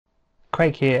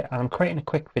Craig here, and I'm creating a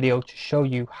quick video to show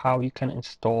you how you can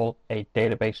install a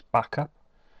database backup.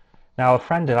 Now, a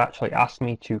friend had actually asked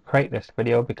me to create this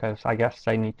video because I guess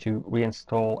they need to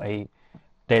reinstall a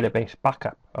database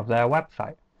backup of their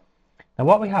website. Now,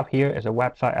 what we have here is a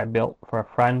website I built for a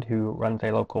friend who runs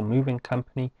a local moving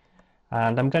company,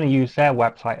 and I'm going to use their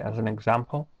website as an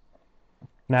example.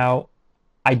 Now,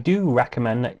 I do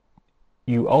recommend that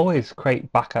you always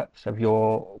create backups of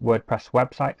your WordPress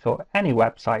websites, or any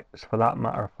websites for that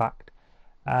matter of fact.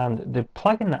 And the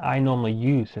plugin that I normally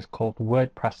use is called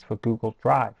Wordpress for Google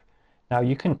Drive. Now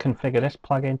you can configure this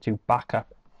plugin to back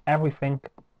up everything,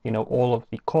 all of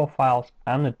the core files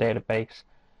and the database,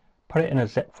 put it in a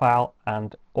zip file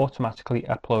and automatically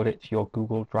upload it to your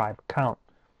Google Drive account.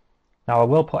 Now I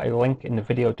will put a link in the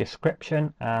video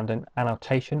description and an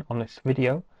annotation on this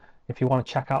video. If you want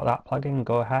to check out that plugin,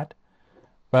 go ahead.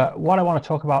 But what I want to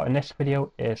talk about in this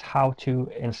video is how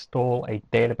to install a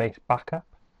database backup.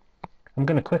 I'm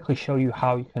going to quickly show you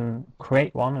how you can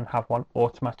create one and have one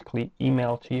automatically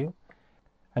emailed to you.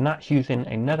 And that's using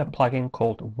another plugin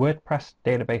called WordPress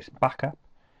Database Backup.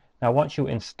 Now once you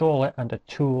install it under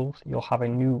Tools, you'll have a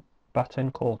new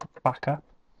button called Backup.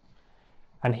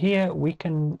 And here we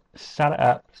can set it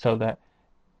up so that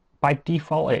by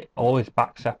default it always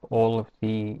backs up all of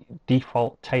the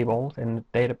default tables in the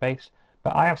database.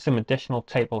 But I have some additional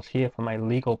tables here for my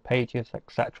legal pages,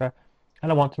 etc.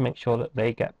 And I want to make sure that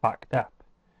they get backed up.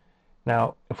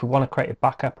 Now, if we want to create a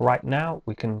backup right now,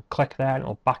 we can click there and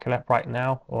it'll back it up right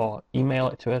now, or email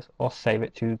it to us, or save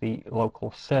it to the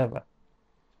local server.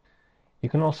 You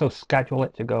can also schedule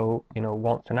it to go,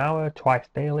 once an hour, twice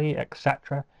daily,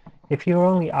 etc. If you're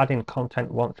only adding content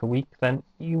once a week, then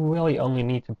you really only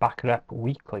need to back it up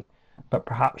weekly. But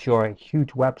perhaps you're a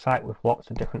huge website with lots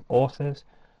of different authors,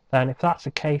 then if that's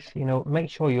the case, make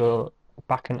sure you're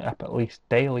backing it up at least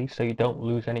daily so you don't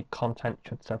lose any content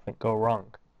should something go wrong.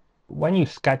 When you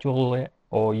schedule it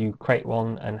or you create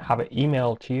one and have it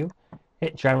emailed to you,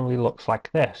 it generally looks like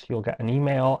this. You'll get an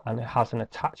email and it has an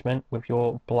attachment with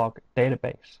your blog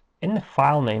database. In the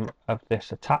file name of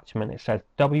this attachment it says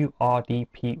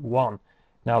WRDP1.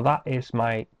 Now that is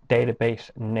my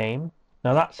database name.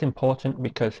 Now that's important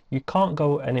because you can't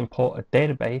go and import a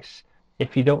database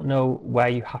if you don't know where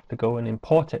you have to go and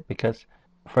import it, because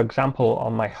for example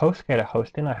on my HostGator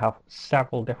hosting I have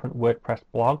several different WordPress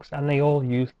blogs and they all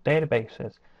use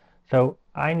databases, so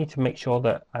I need to make sure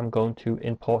that I'm going to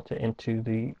import it into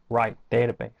the right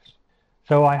database.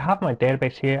 So I have my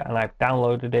database here and I've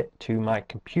downloaded it to my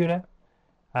computer,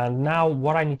 and now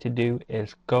what I need to do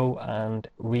is go and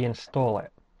reinstall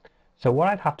it. So what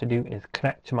I'd have to do is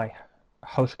connect to my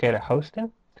HostGator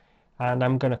hosting, and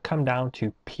I'm going to come down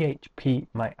to phpmyadmin.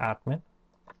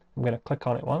 I'm going to click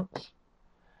on it once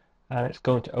and it's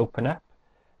going to open up,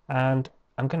 and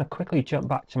I'm going to quickly jump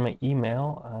back to my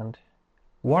email, and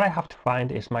what I have to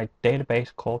find is my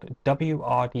database called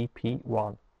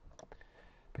WRDP1,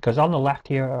 because on the left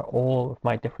here are all of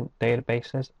my different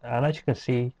databases, and as you can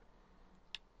see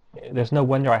there's no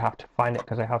wonder I have to find it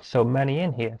because I have so many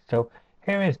in here. So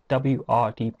here is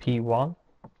WRDP1.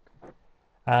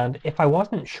 And if I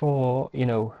wasn't sure,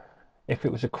 if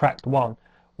it was the correct one,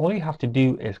 all you have to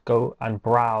do is go and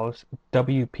browse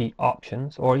WP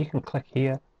options, or you can click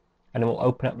here and it will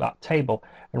open up that table.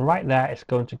 And right there it's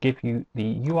going to give you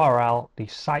the URL, the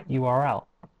site URL.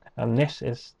 And this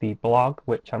is the blog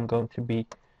which I'm going to be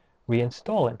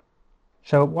reinstalling.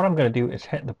 So what I'm going to do is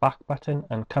hit the back button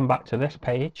and come back to this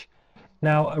page.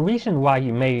 Now, a reason why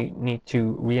you may need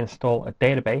to reinstall a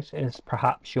database is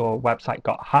perhaps your website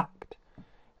got hacked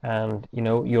and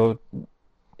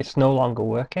it's no longer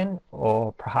working,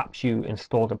 or perhaps you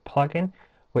installed a plugin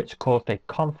which caused a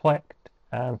conflict.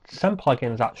 And some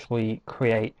plugins actually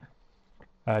create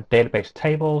database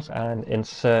tables and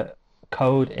insert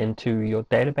code into your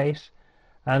database,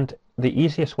 and the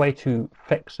easiest way to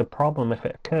fix the problem if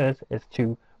it occurs is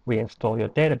to reinstall your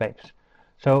database.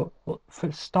 So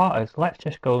for starters, let's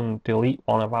just go and delete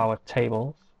one of our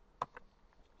tables.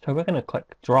 So we're going to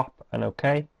click drop and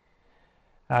OK.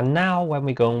 And now when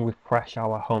we go and refresh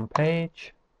our home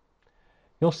page,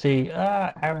 you'll see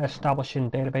error establishing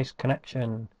database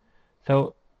connection.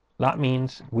 So that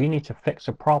means we need to fix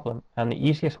a problem, and the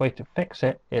easiest way to fix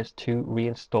it is to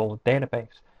reinstall the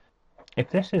database. If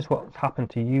this is what's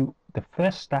happened to you, the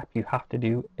first step you have to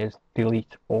do is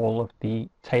delete all of the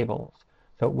tables.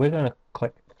 So we're going to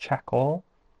click check all,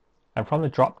 and from the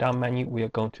drop down menu we are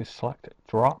going to select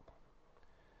drop,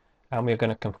 and we're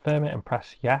going to confirm it and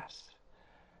press yes.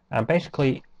 And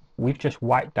basically we've just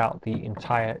wiped out the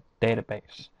entire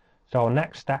database. So our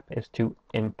next step is to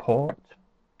import,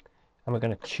 and we're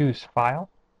going to choose file,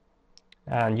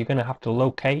 and you're going to have to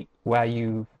locate where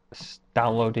you've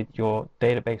downloaded your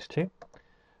database to.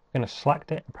 We're going to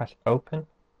select it and press open,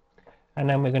 and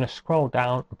then we're going to scroll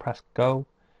down and press go,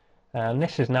 and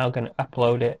this is now going to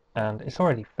upload it, and it's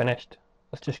already finished.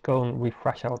 Let's just go and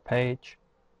refresh our page.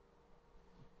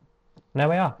 And there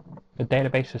we are, the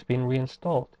database has been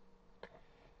reinstalled.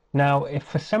 Now, if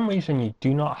for some reason you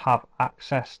do not have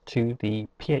access to the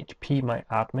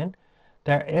phpmyadmin,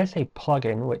 there is a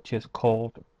plugin which is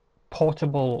called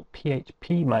Portable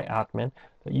phpmyadmin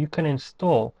that you can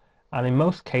install, and in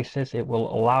most cases it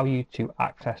will allow you to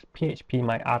access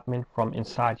phpmyadmin from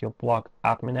inside your blog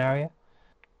admin area.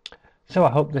 So I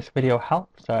hope this video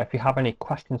helps. If you have any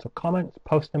questions or comments,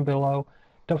 post them below.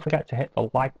 Don't forget to hit the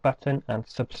like button and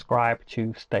subscribe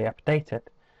to stay updated.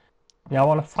 Now,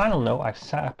 on a final note, I've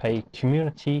set up a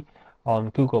community on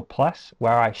Google Plus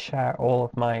where I share all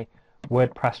of my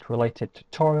WordPress related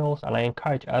tutorials, and I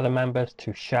encourage other members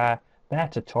to share their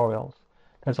tutorials.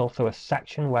 There's also a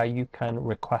section where you can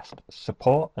request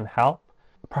support and help.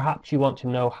 Perhaps you want to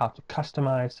know how to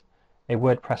customize a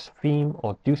WordPress theme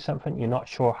or do something you're not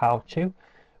sure how to.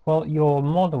 Well, you're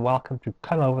more than welcome to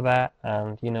come over there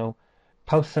and,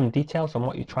 post some details on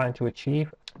what you're trying to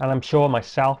achieve, and I'm sure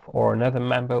myself or another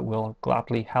member will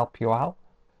gladly help you out.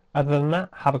 Other than that,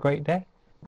 have a great day.